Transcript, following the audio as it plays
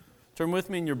Turn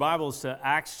with me in your Bibles to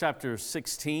Acts chapter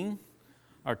 16.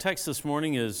 Our text this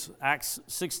morning is Acts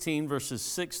 16, verses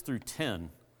 6 through 10.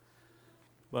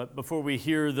 But before we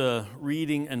hear the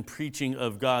reading and preaching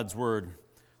of God's word,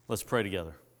 let's pray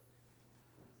together.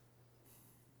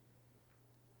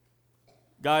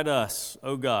 Guide us,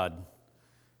 O God,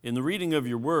 in the reading of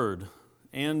your word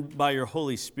and by your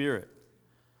Holy Spirit,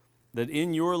 that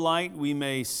in your light we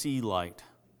may see light,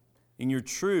 in your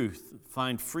truth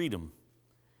find freedom,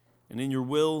 and in your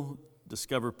will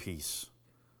discover peace.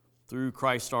 Through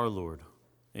Christ our Lord.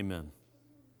 Amen.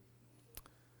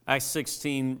 Acts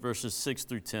 16, verses 6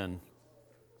 through 10.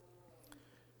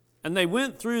 And they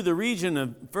went through the region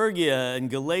of Phrygia and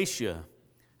Galatia,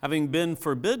 having been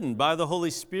forbidden by the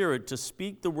Holy Spirit to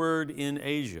speak the word in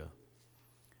Asia.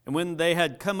 And when they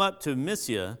had come up to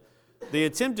Mysia, they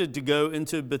attempted to go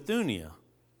into Bithynia,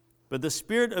 but the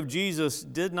Spirit of Jesus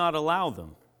did not allow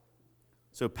them.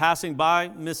 So passing by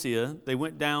Mysia, they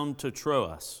went down to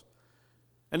Troas.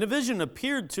 And a vision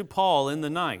appeared to Paul in the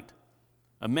night.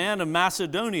 A man of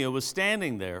Macedonia was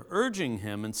standing there, urging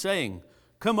him and saying,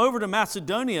 "Come over to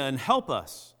Macedonia and help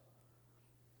us."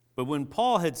 But when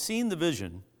Paul had seen the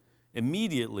vision,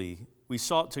 immediately we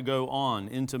sought to go on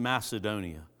into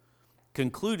Macedonia,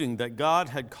 concluding that God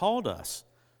had called us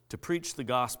to preach the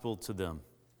gospel to them.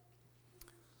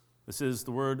 This is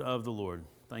the word of the Lord.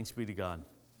 Thanks be to God.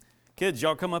 Kids,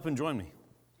 y'all come up and join me.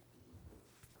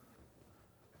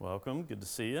 Welcome. Good to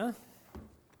see you.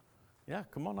 Yeah,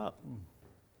 come on up.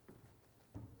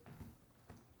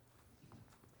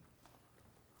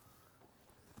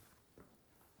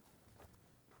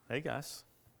 Hey, guys.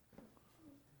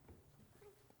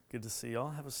 Good to see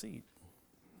y'all. Have a seat.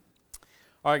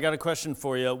 All right, got a question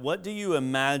for you. What do you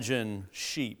imagine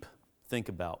sheep think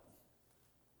about?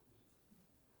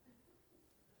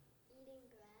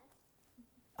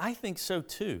 I think so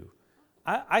too.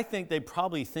 I think they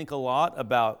probably think a lot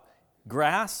about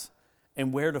grass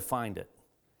and where to find it.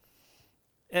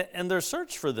 And their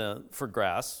search for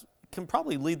grass can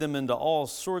probably lead them into all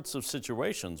sorts of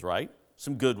situations, right?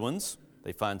 Some good ones.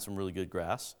 They find some really good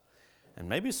grass. And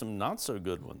maybe some not so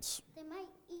good ones. They might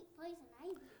eat poison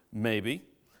ivy. Maybe.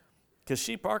 Because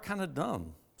sheep are kind of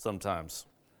dumb sometimes.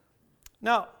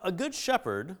 Now, a good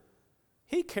shepherd,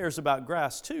 he cares about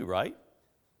grass too, right?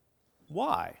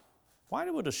 Why? Why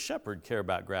would a shepherd care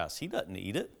about grass? He doesn't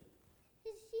eat it.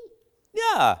 His sheep.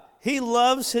 Yeah, he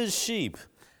loves his sheep,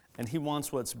 and he wants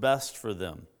what's best for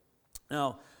them.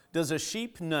 Now, does a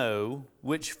sheep know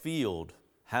which field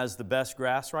has the best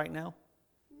grass right now?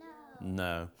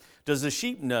 No. Does a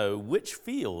sheep know which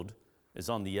field is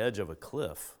on the edge of a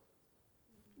cliff?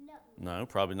 No,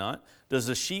 probably not. Does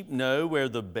a sheep know where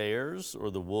the bears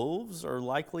or the wolves are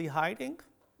likely hiding?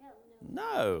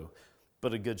 No.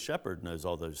 But a good shepherd knows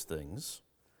all those things.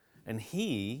 And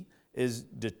he is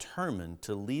determined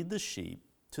to lead the sheep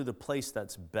to the place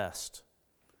that's best.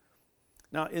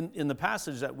 Now, in the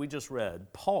passage that we just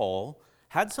read, Paul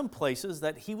had some places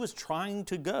that he was trying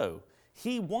to go.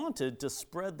 He wanted to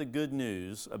spread the good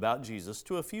news about Jesus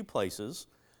to a few places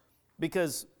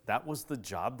because that was the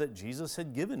job that Jesus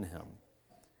had given him.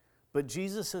 But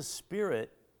Jesus'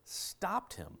 Spirit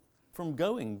stopped him from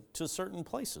going to certain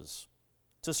places,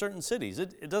 to certain cities.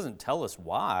 It doesn't tell us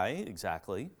why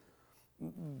exactly.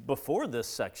 Before this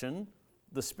section,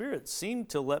 the Spirit seemed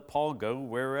to let Paul go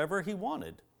wherever he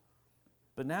wanted.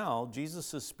 But now,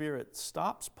 Jesus' Spirit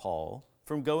stops Paul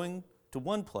from going to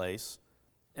one place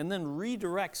and then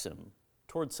redirects him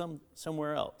towards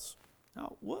somewhere else.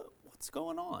 Now, what's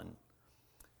going on?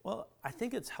 Well, I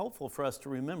think it's helpful for us to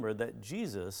remember that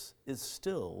Jesus is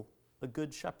still a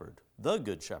good shepherd, the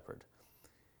good shepherd.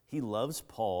 He loves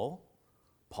Paul.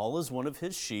 Paul is one of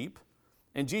his sheep,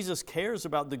 and Jesus cares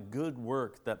about the good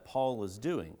work that Paul is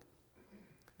doing.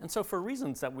 And so for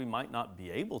reasons that we might not be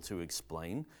able to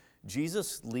explain,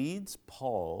 Jesus leads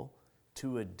Paul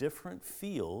to a different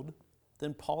field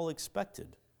than Paul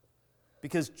expected,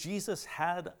 because Jesus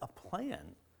had a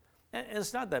plan. And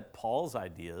it's not that Paul's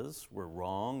ideas were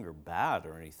wrong or bad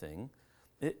or anything.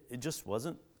 It just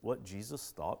wasn't what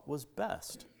Jesus thought was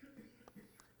best.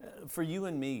 For you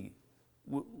and me,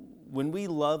 when we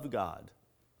love God,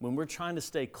 when we're trying to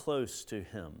stay close to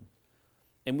Him,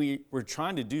 and we're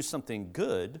trying to do something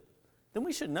good, then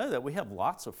we should know that we have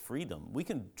lots of freedom. We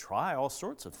can try all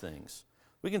sorts of things.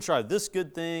 We can try this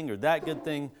good thing or that good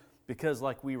thing because,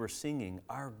 like we were singing,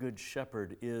 our good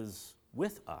shepherd is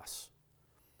with us.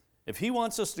 If he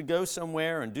wants us to go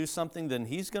somewhere and do something, then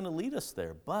he's going to lead us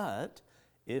there. But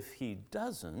if he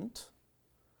doesn't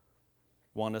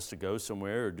want us to go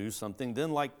somewhere or do something,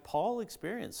 then like Paul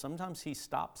experienced, sometimes he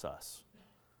stops us.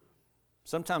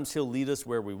 Sometimes he'll lead us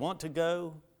where we want to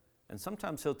go, And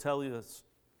sometimes he'll tell us,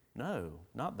 no,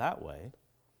 not that way.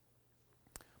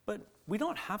 But we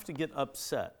don't have to get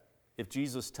upset if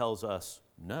Jesus tells us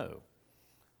no.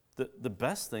 The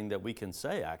best thing that we can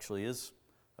say actually is,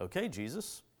 okay,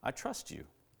 Jesus, I trust you.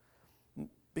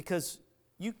 Because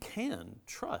you can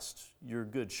trust your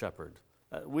good shepherd.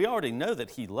 We already know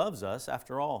that he loves us.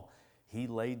 After all, he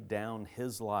laid down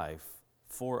his life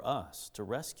for us to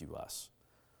rescue us.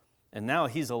 And now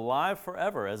he's alive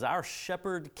forever as our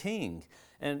shepherd king.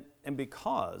 And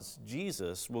because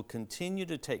Jesus will continue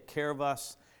to take care of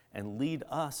us and lead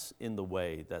us in the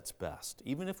way that's best,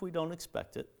 even if we don't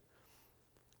expect it,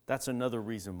 that's another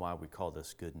reason why we call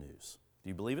this good news. Do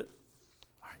you believe it?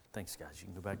 All right, thanks, guys. You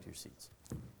can go back to your seats.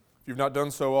 If you've not done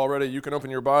so already, you can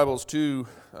open your Bibles to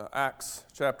Acts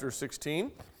chapter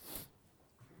 16.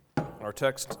 Our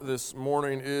text this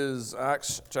morning is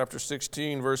Acts chapter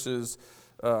 16, verses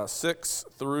 6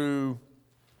 through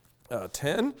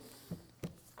 10.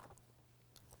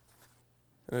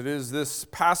 And it is this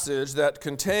passage that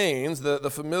contains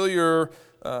the familiar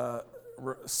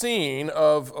scene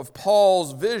of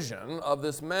Paul's vision of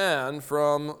this man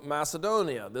from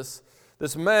Macedonia, this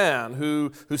man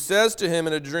who says to him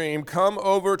in a dream, come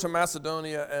over to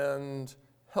Macedonia and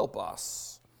help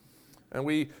us. And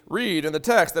we read in the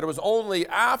text that it was only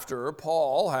after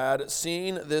Paul had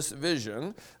seen this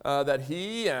vision that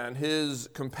he and his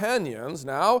companions,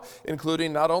 now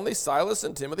including not only Silas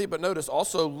and Timothy, but notice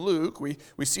also Luke, we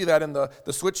see that in the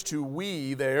switch to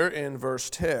we there in verse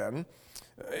 10.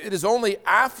 It is only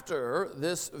after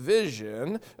this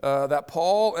vision that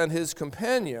Paul and his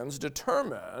companions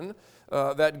determine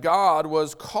that God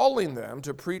was calling them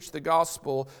to preach the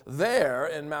gospel there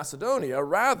in Macedonia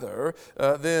rather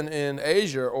than in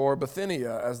Asia or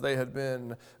Bithynia as they had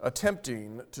been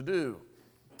attempting to do.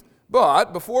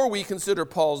 But before we consider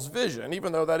Paul's vision,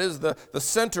 even though that is the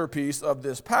centerpiece of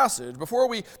this passage, before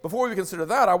we consider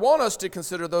that, I want us to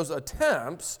consider those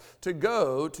attempts to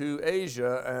go to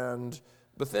Asia and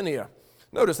Bithynia.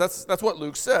 Notice that's what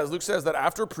Luke says. Luke says that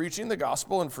after preaching the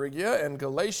gospel in Phrygia and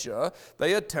Galatia,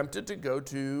 they attempted to go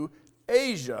to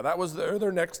Asia. That was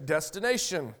their next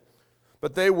destination.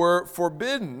 But they were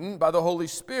forbidden by the Holy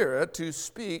Spirit to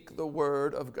speak the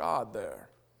word of God there.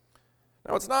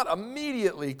 Now, it's not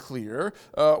immediately clear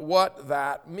what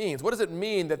that means. What does it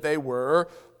mean that they were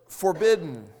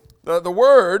forbidden? The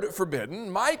word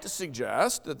forbidden might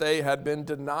suggest that they had been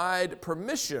denied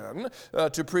permission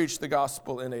to preach the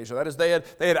gospel in Asia. That is, they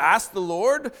had asked the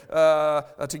Lord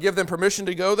to give them permission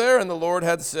to go there, and the Lord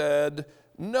had said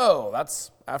no.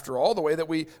 That's, after all, the way that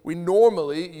we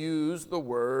normally use the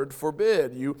word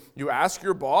forbid. You ask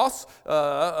your boss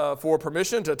for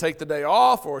permission to take the day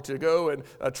off or to go and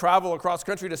travel across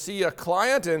country to see a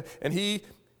client, and he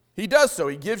does so.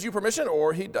 He gives you permission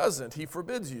or he doesn't. He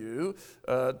forbids you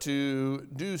to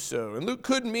do so. And Luke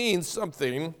could mean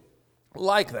something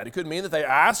like that. It could mean that they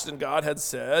asked and God had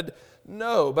said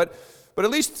no. But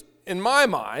at least in my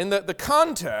mind, the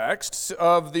context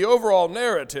of the overall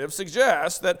narrative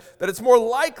suggests that it's more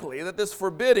likely that this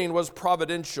forbidding was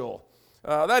providential.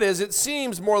 That is, it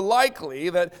seems more likely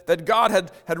that God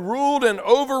had ruled and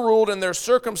overruled in their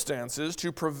circumstances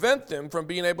to prevent them from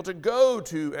being able to go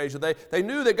to Asia. They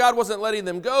knew that God wasn't letting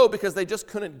them go because they just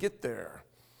couldn't get there.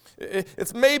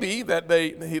 It's maybe that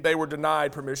they were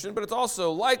denied permission, but it's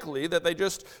also likely that they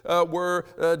just were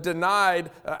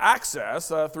denied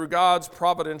access through God's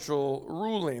providential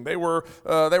ruling. They were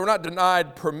not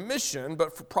denied permission,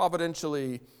 but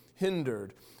providentially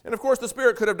hindered. And of course, the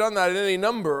Spirit could have done that in any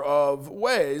number of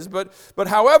ways, but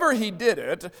however he did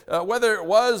it, whether it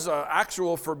was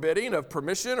actual forbidding of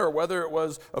permission or whether it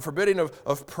was a forbidding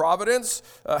of providence,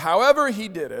 however he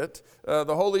did it,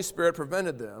 the Holy Spirit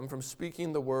prevented them from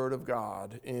speaking the word of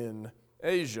God in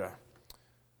Asia.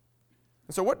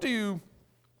 And so what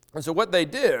they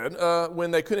did when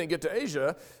they couldn't get to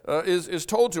Asia is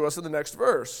told to us in the next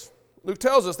verse. Luke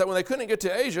tells us that when they couldn't get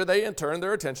to Asia, they turned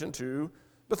their attention to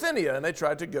Bithynia, and they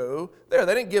tried to go there.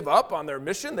 They didn't give up on their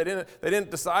mission. They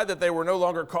didn't decide that they were no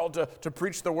longer called to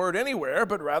preach the word anywhere,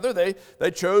 but rather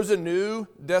they chose a new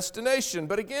destination.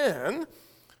 But again,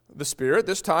 the Spirit,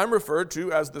 this time referred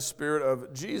to as the Spirit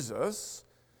of Jesus,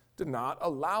 did not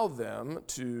allow them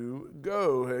to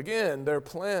go. Again, their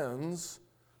plans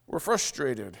were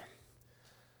frustrated.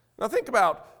 Now think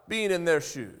about being in their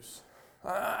shoes.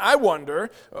 I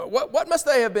wonder, what must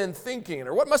they have been thinking,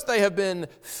 or what must they have been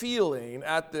feeling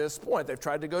at this point? They've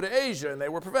tried to go to Asia, and they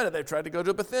were prevented. They've tried to go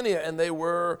to Bithynia, and they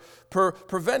were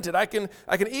prevented. I can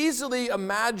easily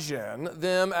imagine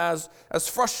them as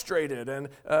frustrated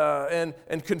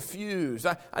and confused.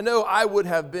 I know I would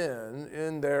have been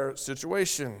in their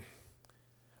situation.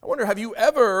 I wonder, have you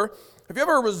ever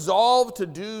resolved to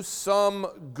do some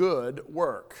good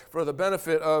work for the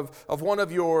benefit of one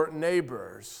of your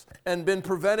neighbors and been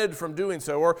prevented from doing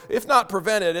so? Or if not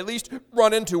prevented, at least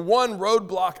run into one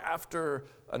roadblock after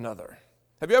another?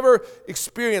 Have you ever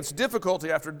experienced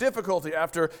difficulty after difficulty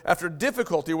after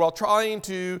difficulty while trying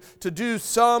to do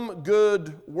some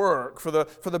good work for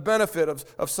the benefit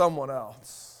of someone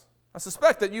else? I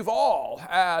suspect that you've all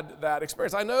had that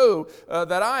experience. I know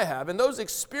that I have. And those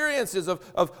experiences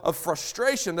of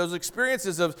frustration, those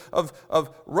experiences of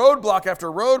roadblock after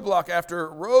roadblock after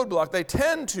roadblock, they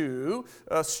tend to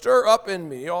stir up in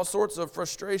me all sorts of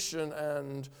frustration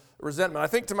and resentment. I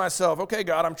think to myself, okay,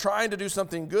 God, I'm trying to do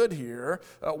something good here.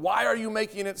 Why are you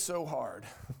making it so hard?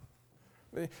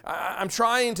 I'm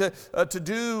trying to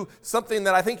do something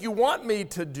that I think you want me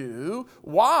to do.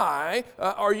 Why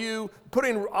are you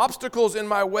putting obstacles in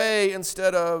my way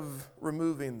instead of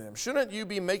removing them? Shouldn't you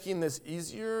be making this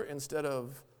easier instead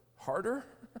of harder?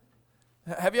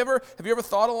 Have you ever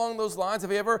thought along those lines?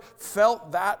 Have you ever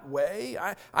felt that way?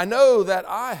 I know that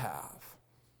I have.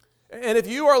 And if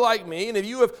you are like me, and if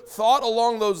you have thought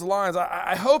along those lines,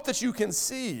 I hope that you can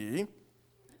see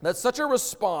that such a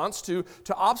response to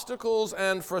obstacles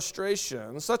and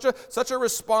frustrations, such a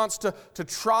response to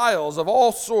trials of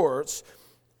all sorts,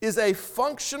 is a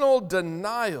functional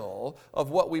denial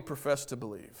of what we profess to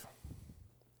believe.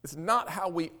 It's not how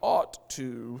we ought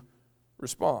to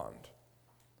respond.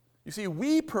 You see,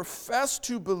 we profess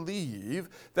to believe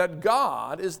that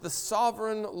God is the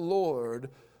sovereign Lord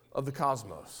of the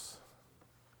cosmos.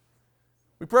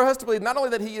 We profess to believe not only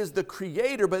that He is the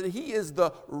creator, but that He is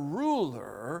the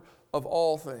ruler of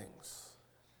all things.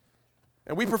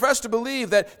 And we profess to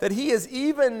believe that He is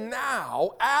even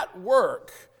now at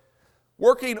work,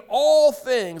 working all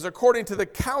things according to the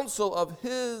counsel of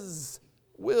His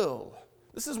will.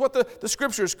 This is what the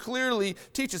Scriptures clearly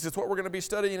teach us. It's what we're going to be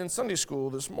studying in Sunday school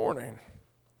this morning.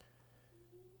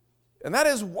 And that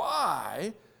is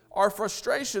why our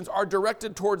frustrations are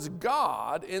directed towards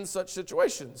God in such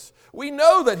situations. We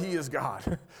know that He is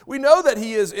God. We know that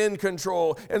He is in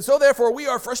control. And so therefore we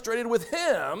are frustrated with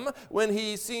Him when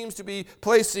He seems to be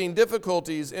placing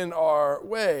difficulties in our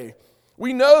way.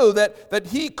 We know that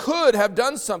He could have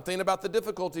done something about the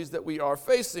difficulties that we are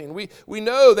facing. We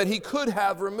know that He could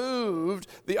have removed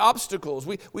the obstacles.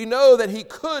 We know that He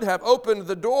could have opened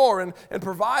the door and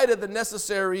provided the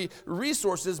necessary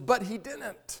resources, but He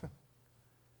didn't.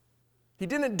 He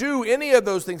didn't do any of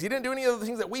those things. He didn't do any of the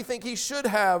things that we think He should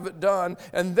have done,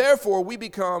 and therefore we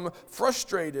become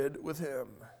frustrated with Him.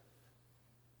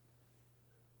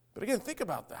 But again, think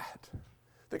about that.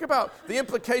 Think about the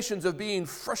implications of being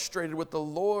frustrated with the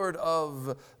Lord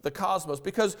of the cosmos,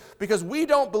 because we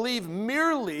don't believe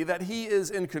merely that He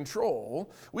is in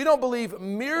control. We don't believe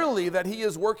merely that He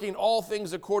is working all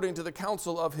things according to the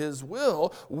counsel of His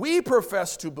will. We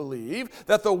profess to believe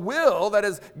that the will that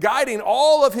is guiding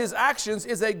all of His actions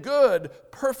is a good,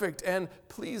 perfect, and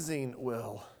pleasing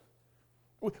will.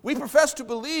 We profess to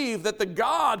believe that the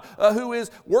God who is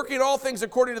working all things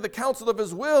according to the counsel of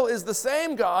His will is the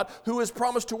same God who has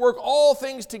promised to work all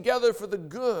things together for the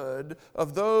good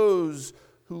of those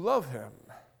who love Him.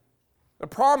 A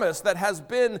promise that has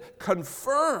been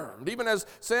confirmed, even as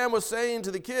Sam was saying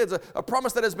to the kids, a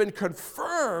promise that has been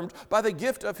confirmed by the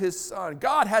gift of His Son.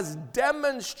 God has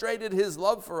demonstrated His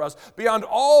love for us beyond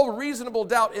all reasonable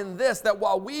doubt in this, that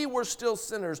while we were still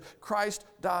sinners, Christ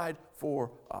died for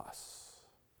us.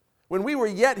 When we were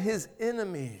yet His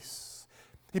enemies,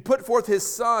 He put forth His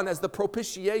Son as the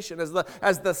propitiation, as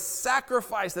the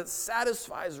sacrifice that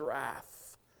satisfies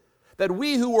wrath, that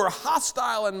we who were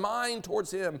hostile in mind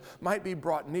towards Him might be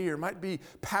brought near, might be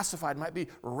pacified, might be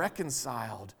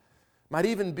reconciled, might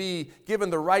even be given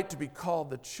the right to be called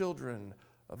the children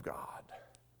of God.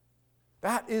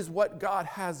 That is what God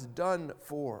has done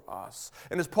for us.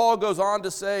 And as Paul goes on to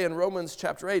say in Romans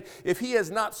chapter 8, if He has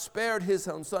not spared His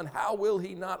own Son, how will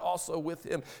He not also with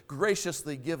Him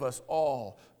graciously give us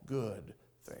all good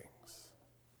things?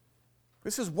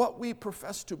 This is what we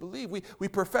profess to believe. We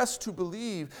profess to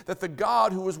believe that the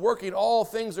God who is working all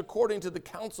things according to the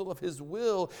counsel of His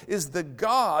will is the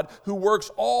God who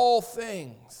works all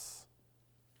things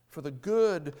for the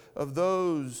good of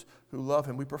those who love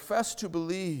Him. We profess to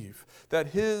believe that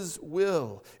His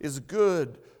will is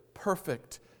good,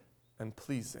 perfect, and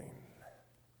pleasing.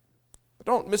 But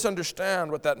don't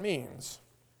misunderstand what that means.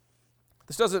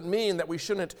 This doesn't mean that we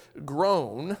shouldn't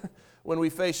groan when we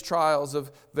face trials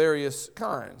of various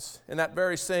kinds. In that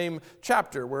very same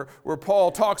chapter where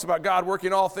Paul talks about God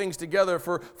working all things together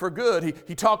for good,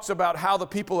 he talks about how the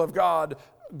people of God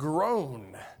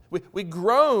groan We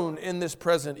groan in this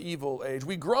present evil age.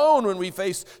 We groan when we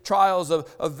face trials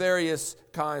of various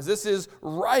kinds. This is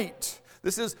right.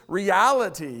 This is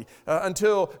reality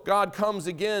until God comes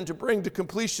again to bring to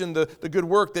completion the good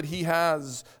work that He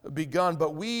has begun.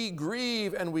 But we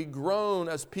grieve and we groan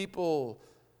as people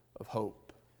of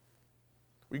hope.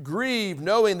 We grieve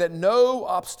knowing that no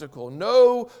obstacle,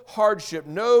 no hardship,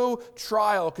 no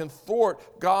trial can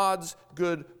thwart God's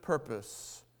good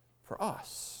purpose for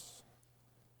us.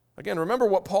 Again, remember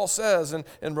what Paul says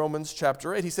in Romans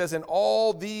chapter 8. He says, in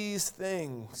all these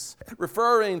things,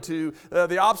 referring to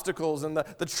the obstacles and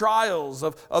the trials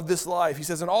of this life, he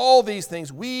says, in all these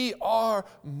things, we are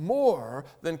more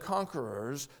than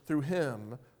conquerors through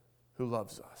Him who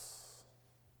loves us.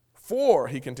 For,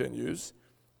 he continues,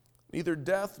 neither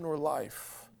death nor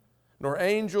life, nor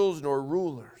angels nor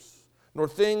rulers, nor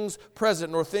things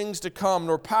present, nor things to come,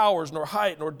 nor powers, nor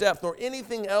height, nor depth, nor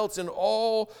anything else in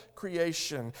all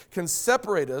creation can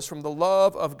separate us from the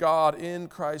love of God in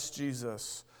Christ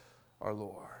Jesus our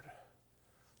Lord.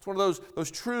 It's one of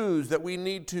those truths that we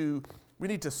need to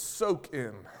soak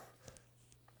in.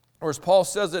 Or as Paul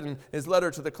says it in his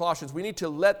letter to the Colossians, we need to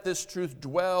let this truth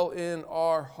dwell in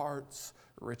our hearts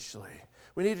richly.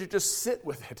 We need to just sit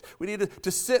with it. We need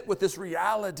to sit with this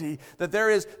reality that there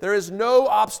is no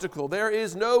obstacle, there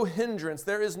is no hindrance,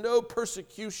 there is no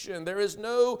persecution, there is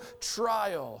no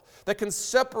trial that can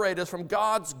separate us from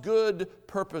God's good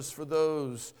purpose for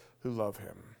those who love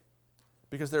Him.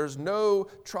 Because there is no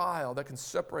trial that can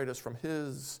separate us from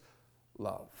His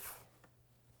love.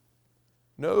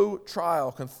 No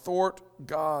trial can thwart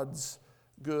God's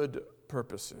good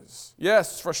purposes.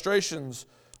 Yes, frustrations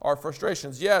are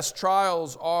frustrations. Yes,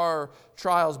 trials are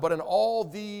trials. But in all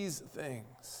these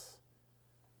things,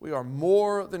 we are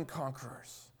more than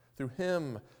conquerors through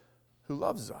Him who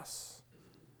loves us.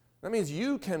 That means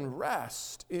you can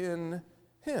rest in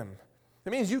Him.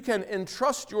 It means you can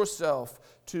entrust yourself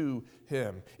to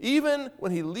Him. Even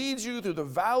when He leads you through the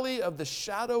valley of the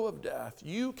shadow of death,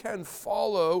 you can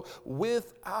follow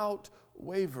without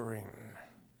wavering.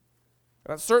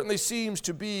 That certainly seems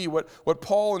to be what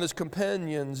Paul and his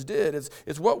companions did.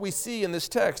 It's what we see in this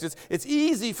text. It's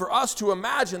easy for us to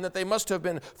imagine that they must have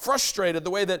been frustrated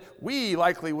the way that we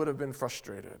likely would have been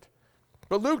frustrated.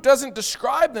 But Luke doesn't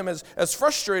describe them as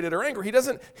frustrated or angry. He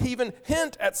doesn't even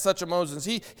hint at such emotions.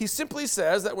 He simply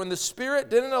says that when the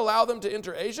Spirit didn't allow them to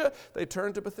enter Asia, they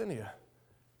turned to Bithynia.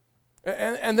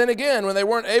 And then again, when they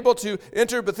weren't able to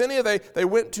enter Bithynia, they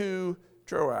went to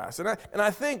Troas. And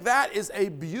I think that is a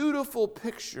beautiful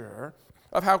picture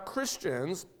of how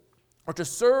Christians are to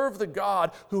serve the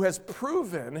God who has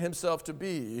proven Himself to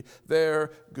be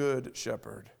their good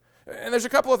shepherd. And there's a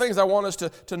couple of things I want us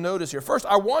to notice here. First,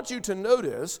 I want you to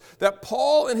notice that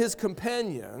Paul and his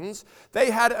companions,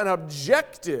 they had an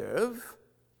objective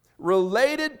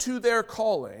related to their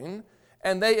calling,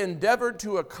 and they endeavored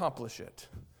to accomplish it.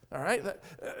 All right?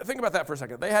 Think about that for a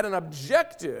second. They had an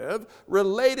objective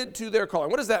related to their calling.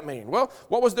 What does that mean? Well,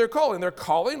 what was their calling? Their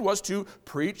calling was to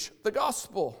preach the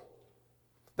gospel.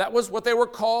 That was what they were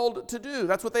called to do.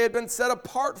 That's what they had been set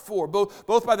apart for,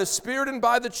 both by the Spirit and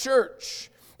by the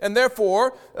church. And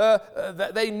therefore,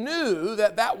 they knew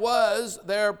that was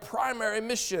their primary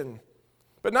mission.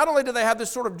 But not only did they have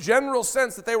this sort of general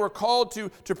sense that they were called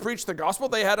to preach the gospel,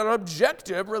 they had an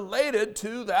objective related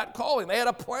to that calling. They had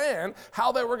a plan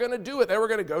how they were going to do it. They were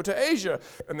going to go to Asia.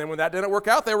 And then when that didn't work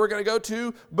out, they were going to go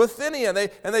to Bithynia.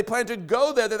 And they planned to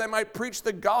go there that they might preach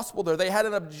the gospel there. They had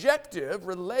an objective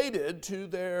related to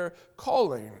their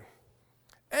calling.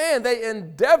 And they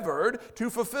endeavored to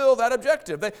fulfill that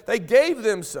objective. They gave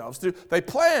themselves to, they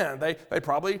planned, they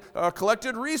probably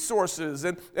collected resources,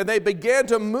 and they began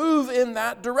to move in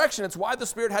that direction. It's why the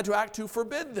Spirit had to act to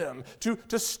forbid them,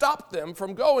 to stop them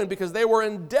from going, because they were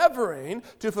endeavoring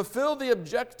to fulfill the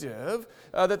objective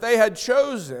that they had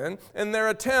chosen in their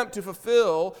attempt to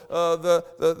fulfill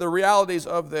the realities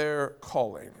of their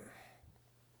calling.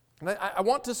 And I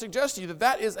want to suggest to you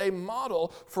that is a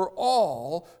model for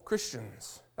all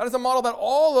Christians. That is a model that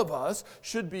all of us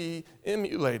should be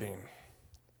emulating.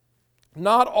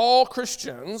 Not all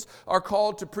Christians are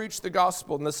called to preach the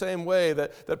gospel in the same way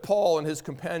that Paul and his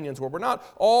companions were. We're not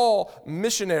all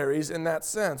missionaries in that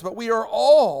sense, but we are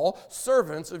all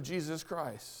servants of Jesus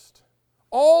Christ.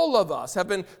 All of us have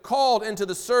been called into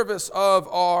the service of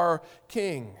our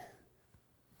King.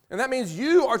 And that means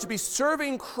you are to be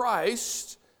serving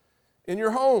Christ in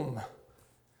your home.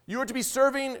 You are to be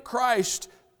serving Christ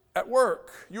at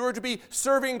work. You are to be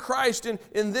serving Christ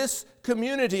in this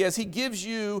community as he gives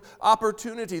you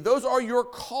opportunity. Those are your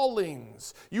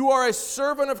callings. You are a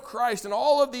servant of Christ in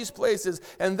all of these places,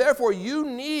 and therefore you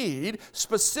need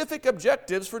specific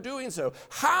objectives for doing so.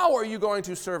 How are you going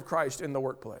to serve Christ in the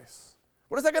workplace?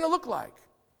 What is that going to look like?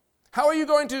 How are you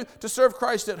going to serve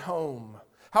Christ at home?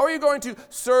 How are you going to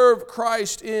serve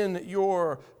Christ in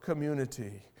your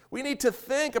community? We need to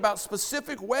think about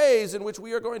specific ways in which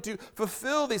we are going to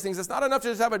fulfill these things. It's not enough to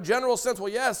just have a general sense,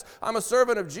 well, yes, I'm a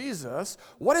servant of Jesus.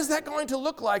 What is that going to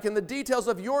look like in the details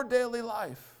of your daily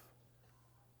life?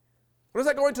 What is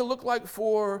that going to look like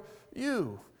for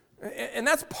you? And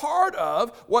that's part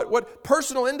of what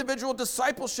personal individual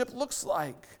discipleship looks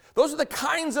like. Those are the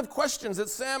kinds of questions that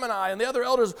Sam and I and the other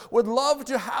elders would love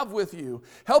to have with you,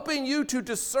 helping you to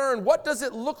discern what does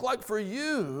it look like for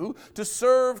you to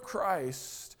serve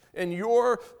Christ in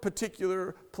your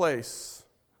particular place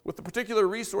with the particular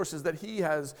resources that he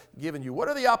has given you. What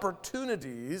are the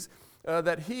opportunities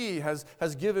that he has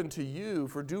given to you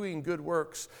for doing good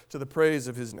works to the praise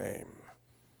of his name?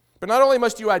 But not only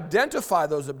must you identify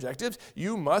those objectives,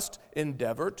 you must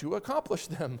endeavor to accomplish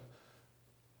them.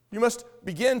 You must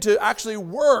begin to actually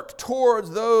work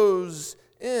towards those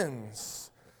ends.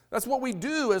 That's what we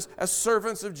do as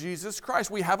servants of Jesus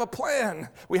Christ. We have a plan,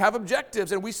 we have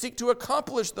objectives, and we seek to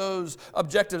accomplish those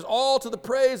objectives, all to the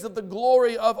praise of the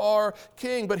glory of our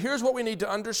King. But here's what we need to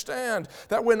understand,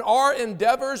 that when our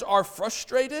endeavors are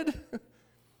frustrated,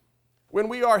 when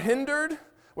we are hindered,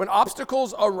 when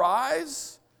obstacles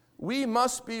arise, we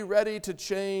must be ready to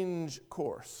change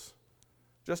course,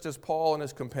 just as Paul and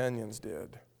his companions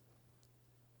did.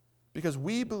 Because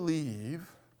we believe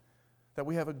that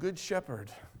we have a good shepherd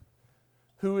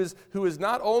who is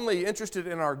not only interested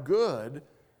in our good,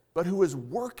 but who is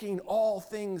working all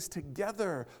things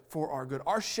together for our good.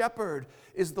 Our shepherd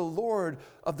is the Lord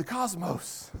of the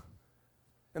cosmos.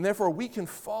 And therefore we can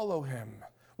follow him.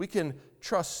 We can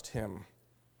trust him.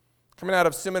 Coming out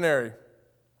of seminary,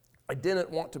 I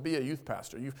didn't want to be a youth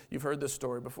pastor. You've heard this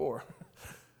story before.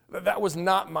 That was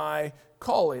not my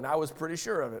calling. I was pretty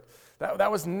sure of it.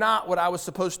 That was not what I was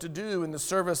supposed to do in the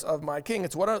service of my King.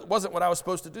 It wasn't what I was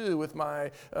supposed to do with my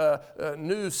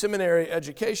new seminary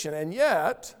education. And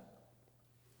yet,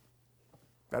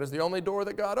 that is the only door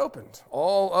that God opened.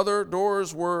 All other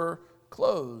doors were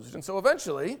closed. And so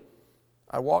eventually,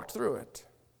 I walked through it.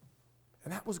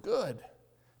 And that was good.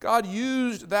 God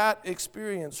used that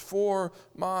experience for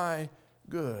my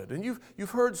good. And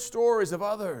you've heard stories of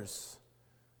others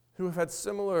who have had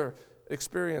similar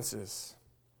experiences.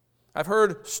 I've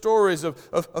heard stories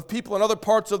of people in other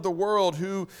parts of the world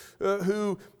who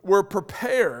were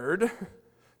prepared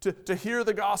to hear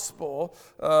the gospel.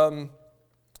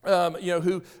 I've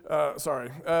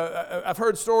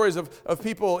heard stories of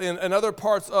people in other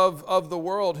parts of the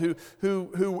world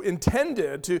who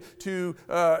intended to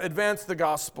advance the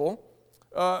gospel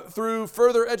through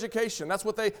further education. That's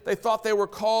what they thought they were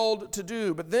called to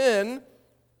do. But then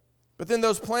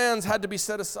those plans had to be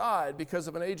set aside because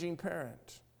of an aging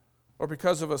parent or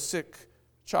because of a sick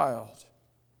child.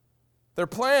 Their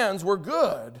plans were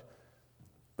good,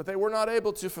 but they were not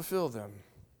able to fulfill them.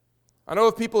 I know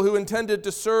of people who intended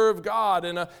to serve God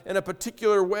in a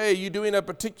particular way, you doing a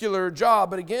particular job,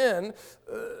 but again,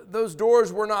 those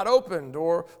doors were not opened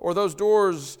or those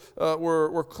doors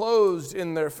were closed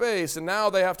in their face, and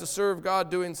now they have to serve God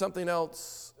doing something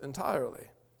else entirely.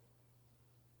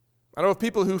 I know of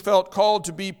people who felt called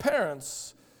to be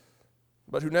parents,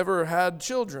 but who never had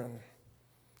children.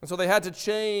 And so they had to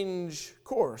change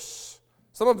course.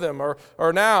 Some of them are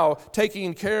now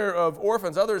taking care of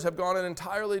orphans. Others have gone in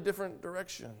entirely different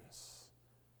directions.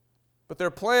 But their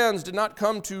plans did not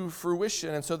come to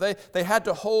fruition, and so they had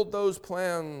to hold those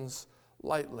plans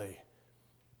lightly.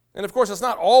 And of course, it's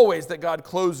not always that God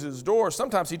closes doors.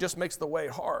 Sometimes he just makes the way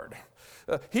hard.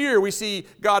 Here we see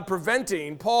God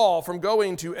preventing Paul from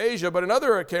going to Asia, but in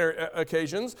other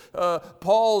occasions,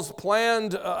 Paul's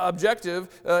planned objective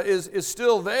is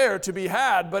still there to be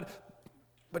had, but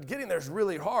getting there is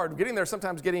really hard. Getting there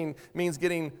sometimes means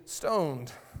getting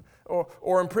stoned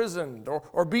or imprisoned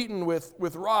or beaten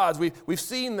with rods. We've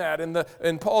seen that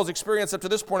in Paul's experience up to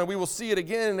this point, and we will see it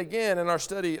again and again in our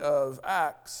study of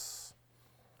Acts.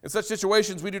 In such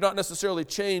situations, we do not necessarily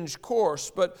change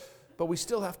course, but we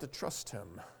still have to trust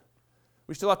him.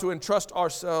 We still have to entrust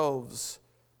ourselves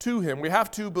to him. We have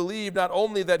to believe not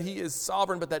only that he is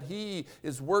sovereign, but that he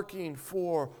is working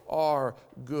for our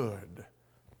good.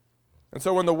 And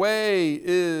so when the way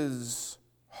is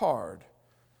hard,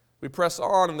 we press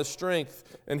on in the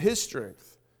strength and his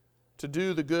strength to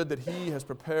do the good that he has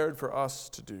prepared for us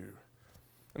to do.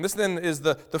 And this then is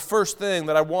the first thing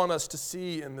that I want us to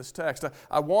see in this text.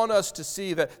 I want us to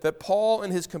see that Paul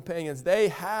and his companions, they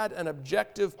had an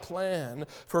objective plan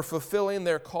for fulfilling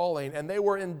their calling, and they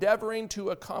were endeavoring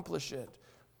to accomplish it.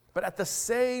 But at the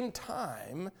same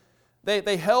time,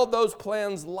 they held those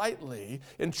plans lightly,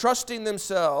 entrusting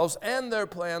themselves and their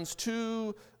plans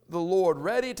to the Lord,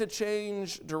 ready to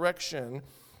change direction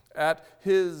at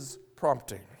his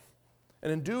prompting.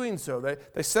 And in doing so,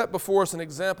 they set before us an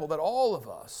example that all of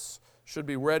us should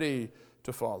be ready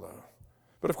to follow.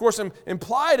 But of course,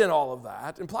 implied in all of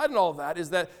that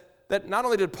is that not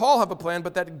only did Paul have a plan,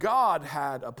 but that God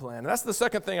had a plan. And that's the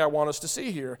second thing I want us to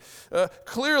see here.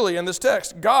 Clearly in this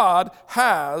text, God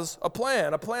has a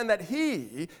plan that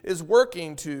he is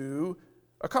working to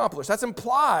accomplish. That's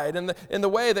implied in the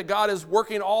way that God is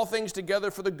working all things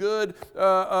together for the good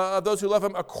of those who love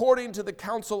him according to the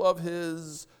counsel of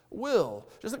his will.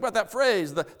 Just think about that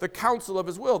phrase, the counsel of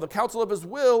his will. The counsel of his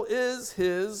will is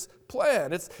his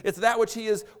plan. It's that which he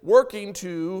is working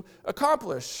to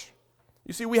accomplish.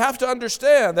 You see, we have to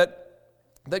understand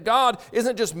that God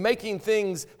isn't just making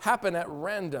things happen at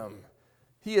random.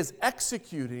 He is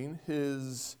executing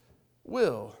his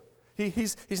will.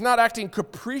 He's not acting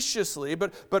capriciously,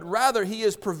 but rather he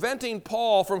is preventing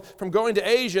Paul from going to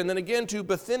Asia and then again to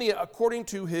Bithynia according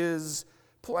to his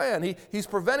plan. He's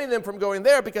preventing them from going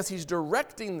there because he's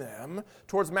directing them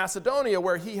towards Macedonia,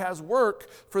 where he has work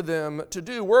for them to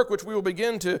do, work which we will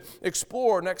begin to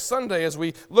explore next Sunday as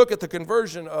we look at the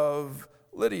conversion of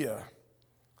Lydia.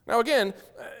 Now again,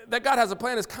 that God has a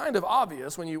plan is kind of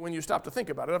obvious when you stop to think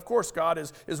about it. Of course, God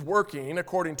is working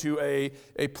according to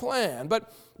a plan.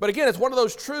 But again, it's one of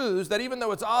those truths that even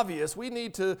though it's obvious, we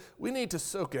need to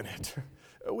soak in it.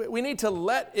 We need to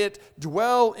let it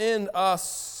dwell in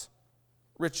us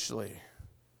richly.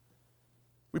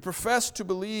 We profess to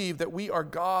believe that we are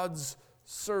God's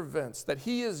servants, that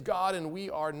he is God and we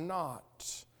are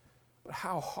not. But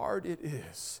how hard it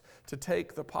is to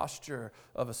take the posture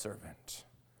of a servant.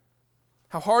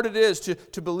 How hard it is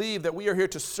to believe that we are here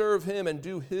to serve him and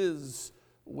do his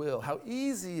will. How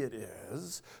easy it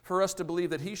is for us to believe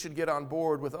that he should get on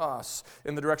board with us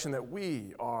in the direction that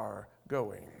we are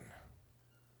going.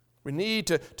 We need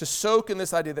to soak in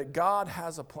this idea that God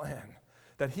has a plan,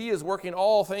 that he is working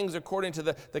all things according to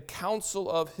the counsel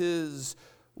of his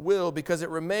will, because it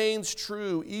remains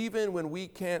true even when we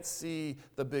can't see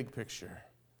the big picture.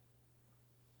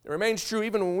 It remains true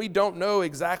even when we don't know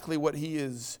exactly what he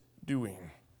is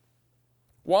doing.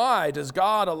 Why does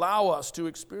God allow us to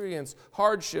experience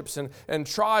hardships and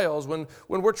trials when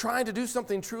we're trying to do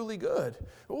something truly good?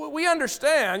 We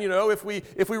understand, if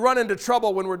we run into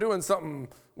trouble when we're doing something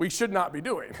we should not be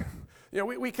doing.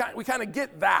 We kind of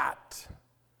get that.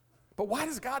 But why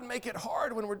does God make it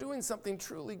hard when we're doing something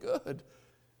truly good?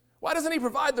 Why doesn't he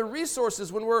provide the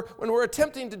resources when we're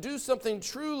attempting to do something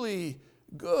truly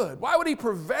good? Why would he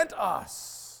prevent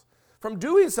us from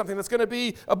doing something that's going to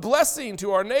be a blessing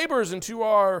to our neighbors and to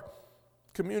our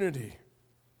community?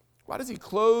 Why does he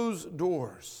close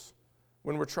doors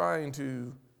when we're trying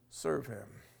to serve him?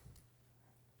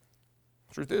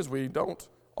 The truth is, we don't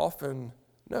often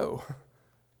know.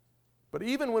 But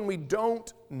even when we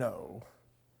don't know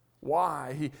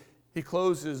why he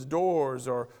closes doors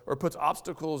or puts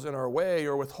obstacles in our way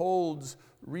or withholds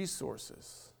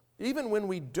resources, even when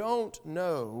we don't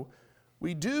know,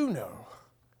 we do know.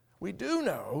 We do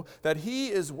know that he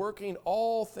is working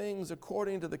all things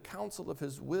according to the counsel of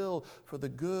his will for the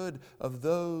good of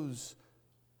those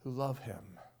who love him.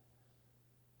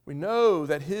 We know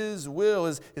that his will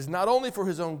is not only for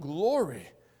his own glory,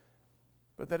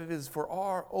 but that it is for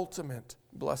our ultimate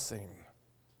blessing.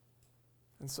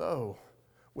 And so,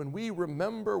 when we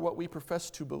remember what we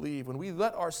profess to believe, when we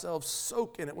let ourselves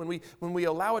soak in it, when we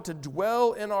allow it to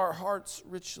dwell in our hearts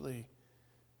richly,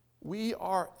 we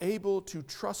are able to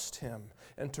trust him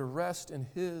and to rest in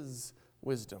his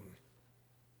wisdom.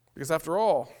 Because after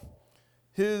all,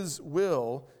 his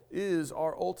will is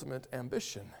our ultimate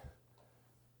ambition.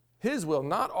 His will,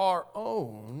 not our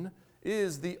own,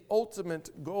 is the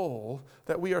ultimate goal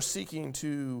that we are seeking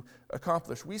to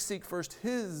accomplish. We seek first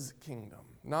his kingdom,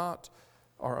 not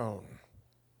our own.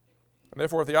 And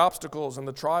therefore, the obstacles and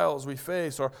the trials we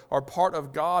face are part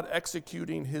of God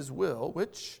executing his will,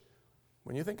 which,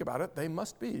 when you think about it, they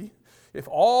must be. If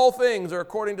all things are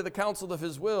according to the counsel of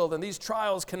his will, then these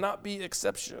trials cannot be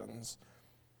exceptions.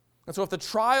 And so if the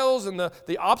trials and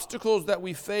the obstacles that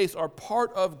we face are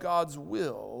part of God's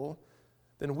will,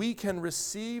 then we can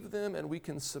receive them and we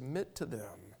can submit to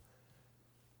them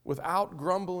without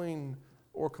grumbling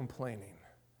or complaining.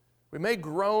 We may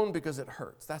groan because it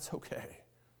hurts. That's okay.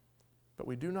 But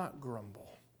we do not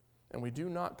grumble and we do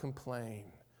not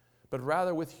complain but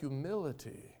rather with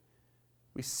humility,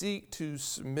 we seek to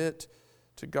submit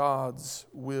to God's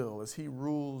will as he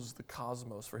rules the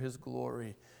cosmos for his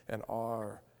glory and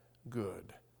our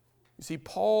good. You see,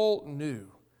 Paul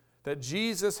knew that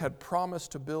Jesus had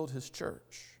promised to build his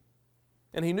church.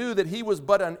 And he knew that he was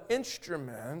but an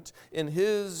instrument in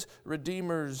his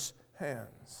Redeemer's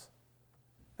hands.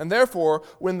 And therefore,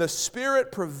 when the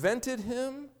Spirit prevented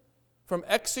him from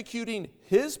executing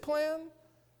his plan,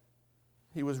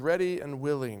 he was ready and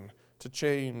willing to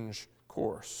change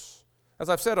course. As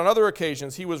I've said on other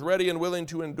occasions, he was ready and willing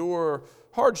to endure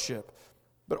hardship,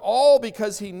 but all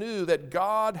because he knew that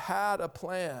God had a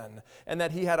plan and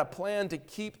that he had a plan to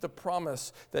keep the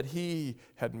promise that he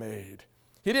had made.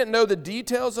 He didn't know the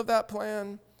details of that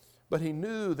plan, but he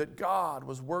knew that God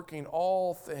was working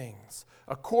all things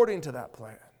according to that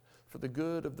plan for the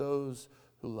good of those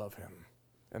who love him.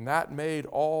 And that made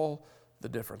all the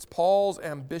difference. Paul's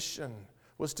ambition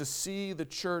was to see the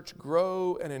church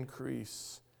grow and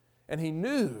increase. And he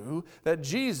knew that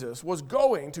Jesus was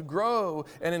going to grow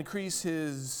and increase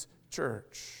his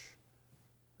church.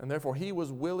 And therefore, he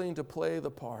was willing to play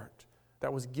the part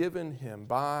that was given him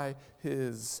by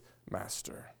his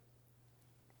master.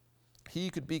 He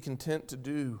could be content to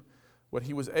do what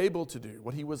he was able to do,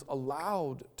 what he was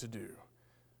allowed to do,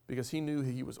 because he knew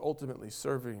he was ultimately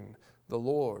serving the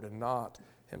Lord and not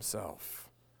himself.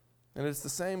 And it's the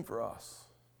same for us.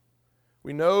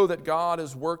 We know that God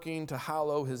is working to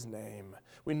hallow his name.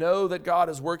 We know that God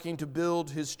is working to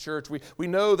build his church. We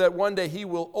know that one day he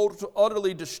will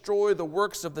utterly destroy the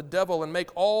works of the devil and make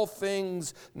all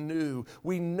things new.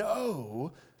 We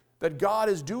know that God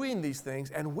is doing these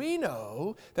things, and we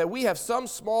know that we have some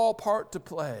small part to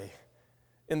play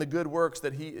in the good works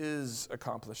that he is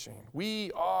accomplishing.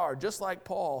 We are, just like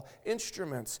Paul,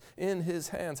 instruments in his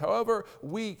hands, however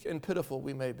weak and pitiful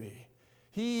we may be.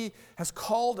 He has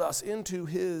called us into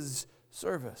his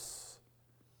service.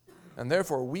 And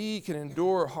therefore, we can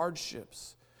endure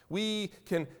hardships. We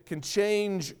can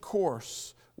change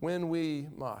course when we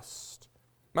must.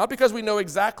 Not because we know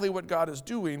exactly what God is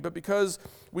doing, but because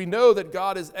we know that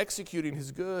God is executing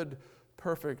his good,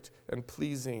 perfect, and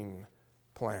pleasing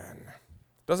plan.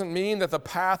 Doesn't mean that the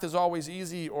path is always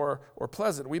easy or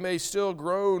pleasant. We may still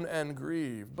groan and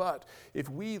grieve. But if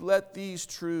we let these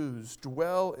truths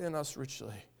dwell in us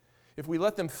richly, if we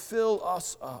let them fill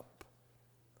us up,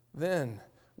 then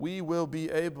we will be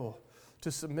able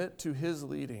to submit to his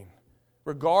leading,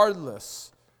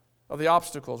 regardless of the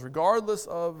obstacles, regardless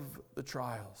of the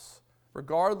trials,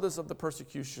 regardless of the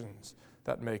persecutions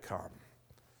that may come.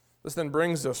 This then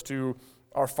brings us to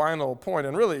our final point,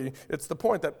 and really it's the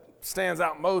point that stands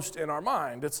out most in our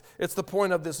mind. It's the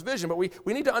point of this vision, but we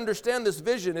need to understand this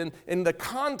vision in the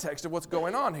context of what's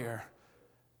going on here.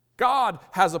 God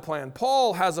has a plan.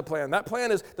 Paul has a plan. That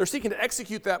plan is, they're seeking to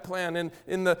execute that plan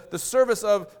in the service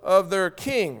of their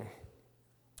king.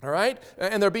 All right?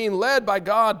 And they're being led by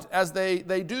God as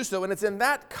they do so. And it's in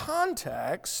that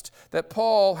context that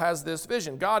Paul has this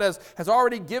vision. God has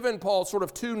already given Paul sort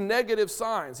of two negative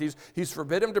signs. He's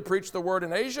forbidden him to preach the word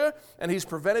in Asia, and he's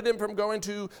prevented him from going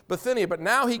to Bithynia. But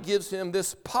now he gives him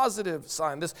this positive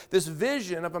sign, this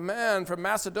vision of a man from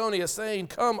Macedonia saying,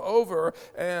 "Come over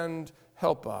and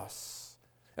help us."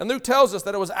 And Luke tells us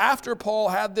that it was after Paul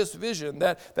had this vision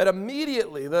that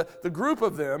immediately the group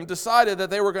of them decided that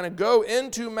they were going to go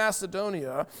into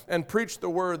Macedonia and preach the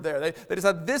word there. They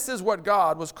decided this is what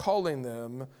God was calling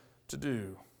them to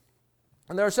do.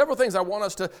 And there are several things I want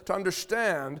us to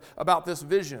understand about this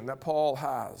vision that Paul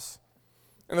has.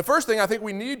 And the first thing I think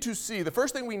we need to see, the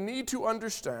first thing we need to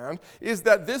understand is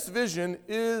that this vision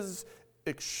is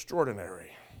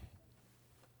extraordinary.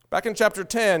 Back in chapter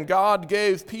 10, God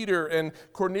gave Peter and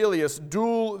Cornelius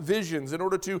dual visions in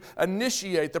order to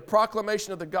initiate the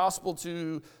proclamation of the gospel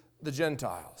to the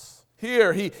Gentiles.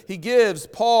 Here, he gives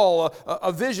Paul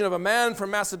a vision of a man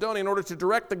from Macedonia in order to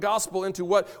direct the gospel into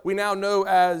what we now know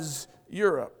as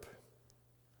Europe.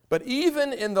 But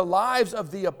even in the lives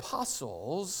of the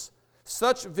apostles,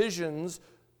 such visions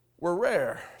were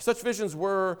rare. Such visions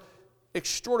were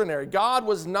extraordinary. God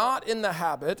was not in the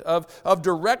habit of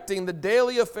directing the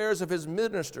daily affairs of his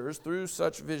ministers through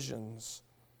such visions.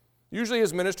 Usually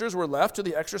his ministers were left to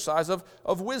the exercise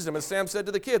of wisdom. As Sam said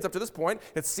to the kids, up to this point,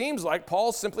 it seems like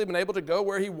Paul's simply been able to go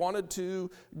where he wanted to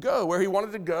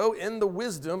go in the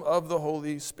wisdom of the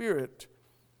Holy Spirit.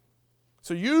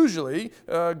 So usually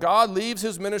God leaves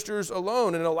his ministers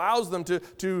alone and allows them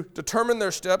to determine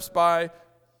their steps by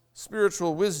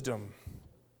spiritual wisdom.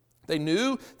 They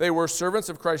knew they were servants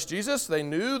of Christ Jesus. They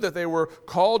knew that they were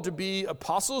called to be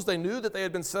apostles. They knew that they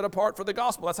had been set apart for the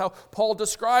gospel. That's how Paul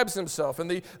describes himself in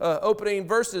the opening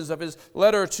verses of his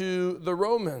letter to the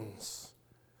Romans.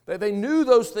 They knew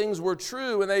those things were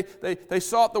true, and they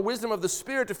sought the wisdom of the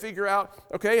Spirit to figure out,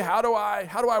 okay, how do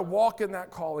I walk in that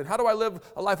calling? How do I live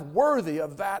a life worthy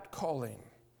of that calling?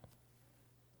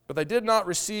 But they did not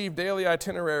receive daily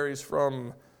itineraries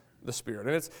from the Spirit.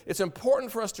 And it's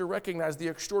important for us to recognize the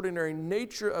extraordinary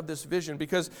nature of this vision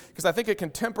because I think it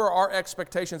can temper our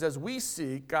expectations as we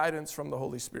seek guidance from the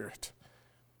Holy Spirit.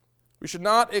 We should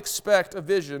not expect a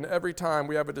vision every time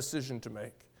we have a decision to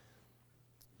make.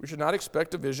 We should not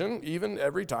expect a vision even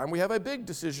every time we have a big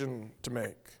decision to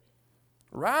make.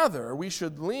 Rather, we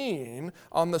should lean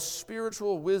on the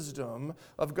spiritual wisdom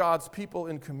of God's people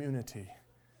in community.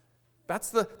 That's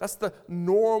the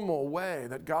normal way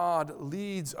that God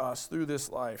leads us through this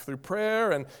life. Through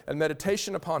prayer and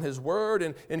meditation upon His Word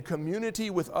and in community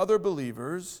with other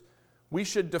believers, we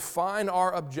should define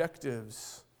our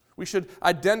objectives. We should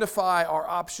identify our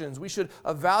options. We should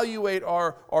evaluate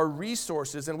our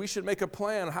resources, and we should make a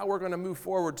plan how we're going to move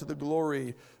forward to the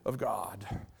glory of God.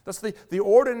 That's the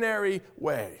ordinary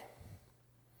way.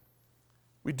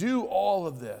 We do all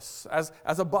of this as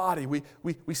a body.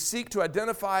 We seek to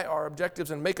identify our objectives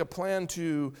and make a plan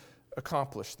to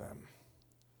accomplish them.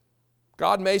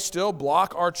 God may still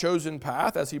block our chosen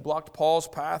path as He blocked Paul's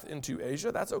path into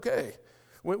Asia. That's okay.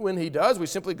 When He does, we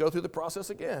simply go through the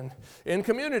process again. In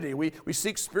community, we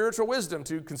seek spiritual wisdom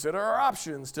to consider our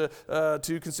options, to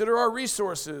consider our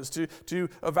resources, to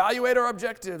evaluate our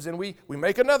objectives, and we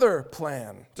make another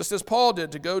plan, just as Paul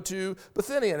did to go to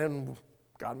Bithynia, and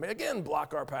God may again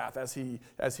block our path as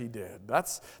he did.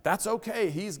 That's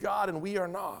okay. He's God and we are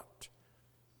not.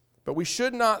 But we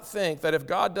should not think that if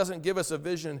God doesn't give us a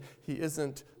vision, He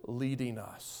isn't leading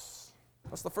us.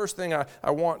 That's the first thing I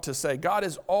want to say. God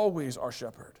is always our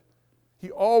shepherd.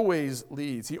 He always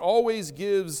leads. He always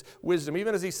gives wisdom.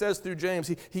 Even as He says through James,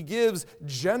 He gives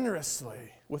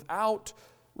generously without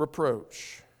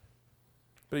reproach.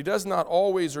 But He does not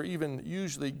always or even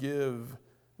usually give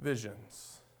visions.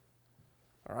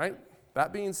 All right,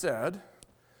 that being said,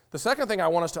 the second thing I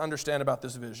want us to understand about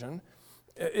this vision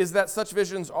is that such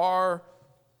visions are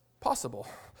possible.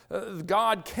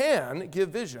 God can give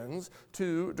visions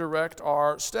to direct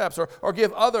our steps or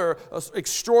give other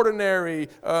extraordinary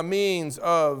means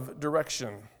of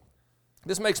direction.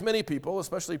 This makes many people,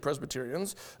 especially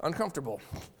Presbyterians, uncomfortable.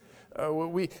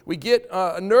 We get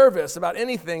nervous about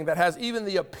anything that has even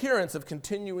the appearance of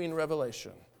continuing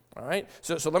revelation. All right,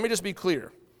 so let me just be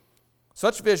clear.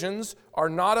 Such visions are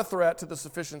not a threat to the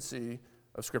sufficiency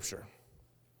of Scripture.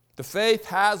 The faith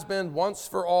has been once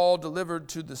for all delivered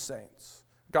to the saints.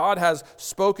 God has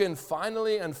spoken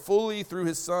finally and fully through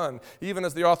His Son, even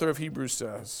as the author of Hebrews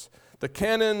says. The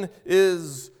canon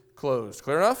is closed.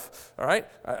 Clear enough? All right?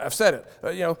 I've said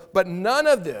it. But none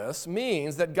of this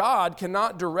means that God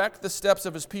cannot direct the steps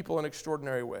of His people in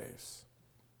extraordinary ways.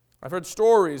 I've heard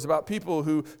stories about people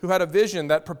who had a vision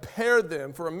that prepared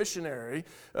them for a missionary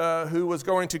who was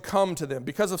going to come to them.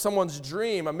 Because of someone's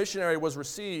dream, a missionary was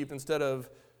received instead of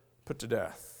put to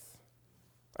death.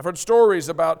 I've heard stories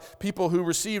about people who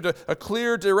received a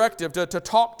clear directive to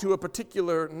talk to a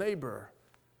particular neighbor.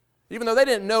 Even though they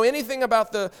didn't know anything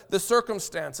about the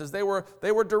circumstances, they were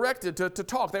directed to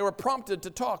talk. They were prompted to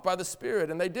talk by the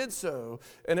Spirit, and they did so,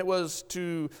 and it was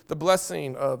to the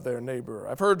blessing of their neighbor.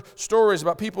 I've heard stories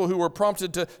about people who were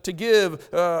prompted to give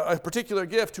a particular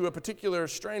gift to a particular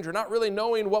stranger, not really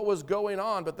knowing what was going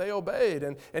on, but they obeyed,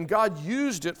 and God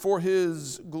used it for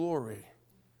His glory.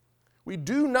 We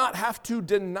do not have to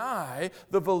deny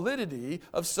the validity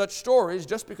of such stories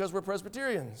just because we're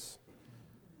Presbyterians.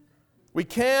 We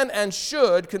can and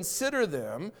should consider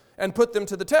them and put them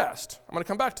to the test. I'm going to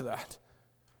come back to that.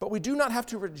 But we do not have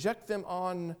to reject them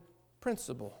on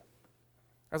principle.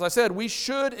 As I said, we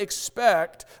shouldn't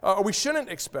expect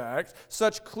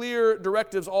such clear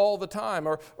directives all the time,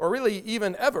 or really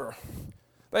even ever.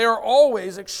 They are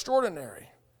always extraordinary.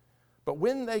 But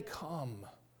when they come,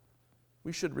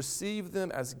 we should receive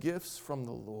them as gifts from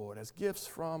the Lord, as gifts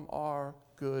from our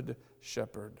good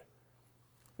shepherd.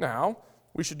 Now,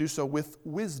 we should do so with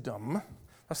wisdom.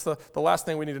 That's the last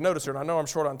thing we need to notice here, and I know I'm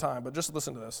short on time, but just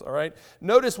listen to this, all right?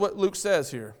 Notice what Luke says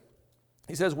here.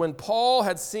 He says, when Paul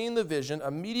had seen the vision,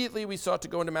 immediately we sought to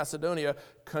go into Macedonia,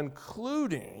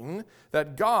 concluding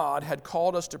that God had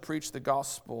called us to preach the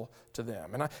gospel to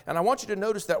them. And I want you to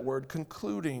notice that word,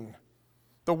 concluding.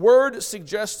 The word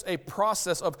suggests a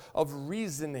process of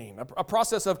reasoning, a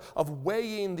process of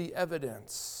weighing the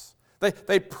evidence.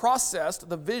 They processed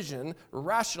the vision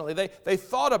rationally. They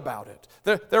thought about it.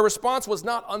 Their response was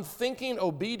not unthinking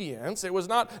obedience. It was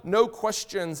not no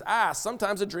questions asked.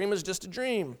 Sometimes a dream is just a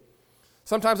dream.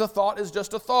 Sometimes a thought is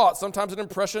just a thought. Sometimes an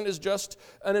impression is just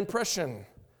an impression.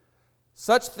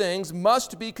 Such things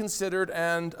must be considered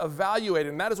and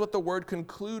evaluated. And that is what the word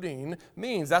concluding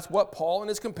means. That's what Paul and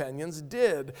his companions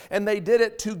did. And they did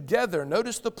it together.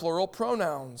 Notice the plural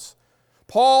pronouns.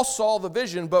 Paul saw the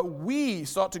vision, but we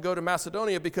sought to go to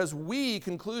Macedonia because we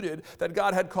concluded that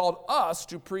God had called us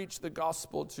to preach the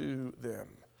gospel to them.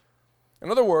 In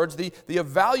other words, the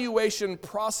evaluation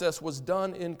process was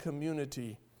done in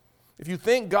community. If you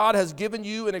think God has given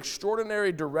you an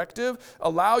extraordinary directive,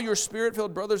 allow your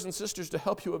Spirit-filled brothers and sisters to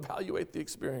help you evaluate the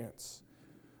experience.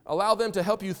 Allow them to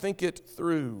help you think it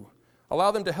through.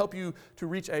 Allow them to help you to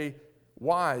reach a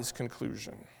wise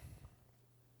conclusion.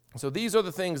 So these are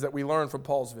the things that we learn from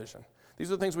Paul's vision. These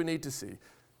are the things we need to see.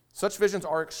 Such visions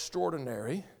are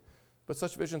extraordinary, but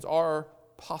such visions are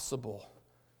possible.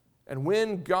 And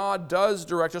when God does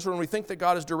direct us, or when we think that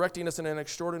God is directing us in an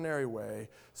extraordinary way,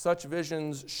 such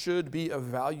visions should be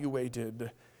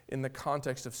evaluated in the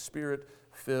context of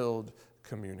Spirit-filled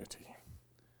community.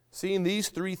 Seeing these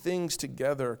three things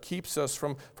together keeps us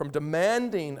from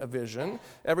demanding a vision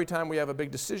every time we have a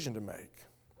big decision to make.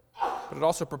 But it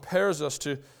also prepares us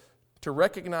to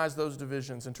recognize those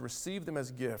divisions and to receive them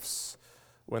as gifts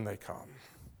when they come.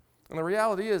 And the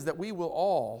reality is that we will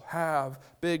all have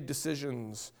big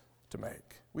decisions to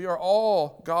make. We are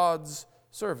all God's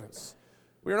servants.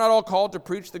 We are not all called to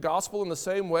preach the gospel in the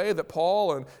same way that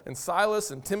Paul and Silas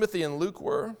and Timothy and Luke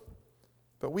were,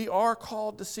 but we are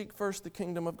called to seek first the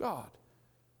kingdom of God.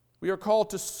 We are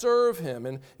called to serve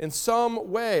Him in some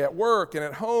way at work and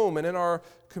at home and in our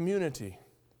community.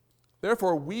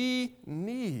 Therefore, we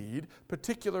need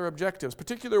particular objectives,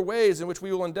 particular ways in which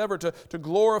we will endeavor to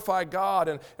glorify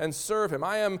God and serve Him.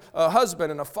 I am a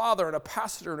husband and a father and a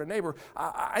pastor and a neighbor.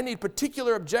 I need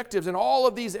particular objectives in all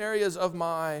of these areas of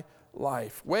my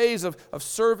life, ways of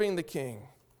serving the King.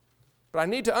 But I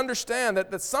need to understand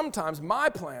that sometimes my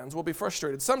plans will be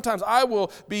frustrated. Sometimes I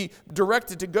will be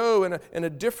directed to go in a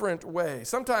different way.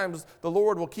 Sometimes the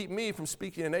Lord will keep me from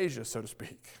speaking in Asia, so to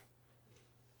speak.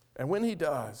 And when He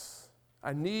does,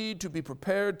 I need to be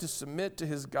prepared to submit to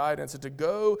His guidance and to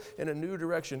go in a new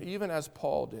direction, even as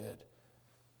Paul did,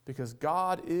 because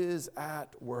God is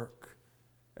at work,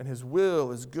 and His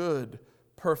will is good,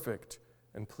 perfect,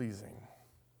 and pleasing.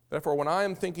 Therefore, when I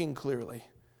am thinking clearly,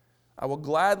 I will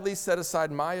gladly set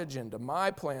aside my agenda, my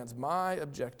plans, my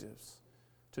objectives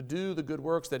to do the good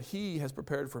works that He has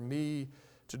prepared for me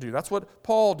to do. That's what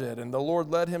Paul did, and the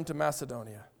Lord led him to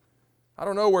Macedonia. I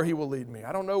don't know where He will lead me.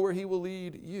 I don't know where He will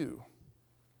lead you.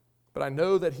 But I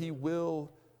know that He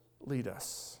will lead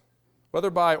us. Whether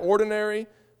by ordinary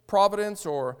providence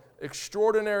or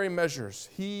extraordinary measures,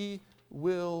 He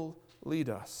will lead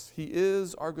us. He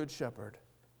is our good shepherd.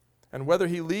 And whether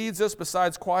He leads us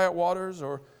besides quiet waters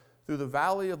or through the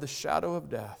valley of the shadow of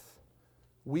death,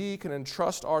 we can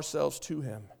entrust ourselves to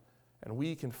Him and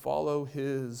we can follow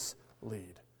His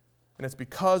lead. And it's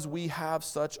because we have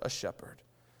such a shepherd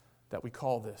that we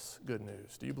call this good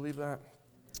news. Do you believe that?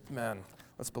 Amen.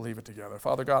 Let's believe it together.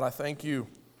 Father God, I thank You.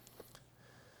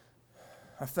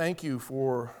 I thank You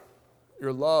for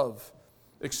Your love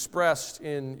expressed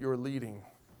in Your leading.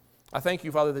 I thank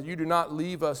You, Father, that You do not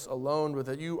leave us alone, but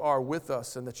that You are with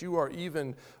us and that You are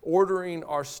even ordering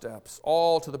our steps,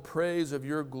 all to the praise of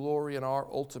Your glory and our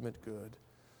ultimate good.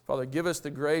 Father, give us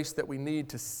the grace that we need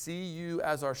to see You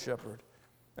as our shepherd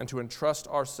and to entrust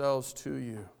ourselves to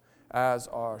You as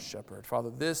our shepherd. Father,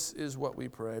 this is what we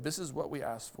pray. This is what we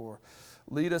ask for.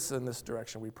 Lead us in this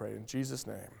direction, we pray. In Jesus'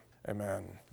 name, amen.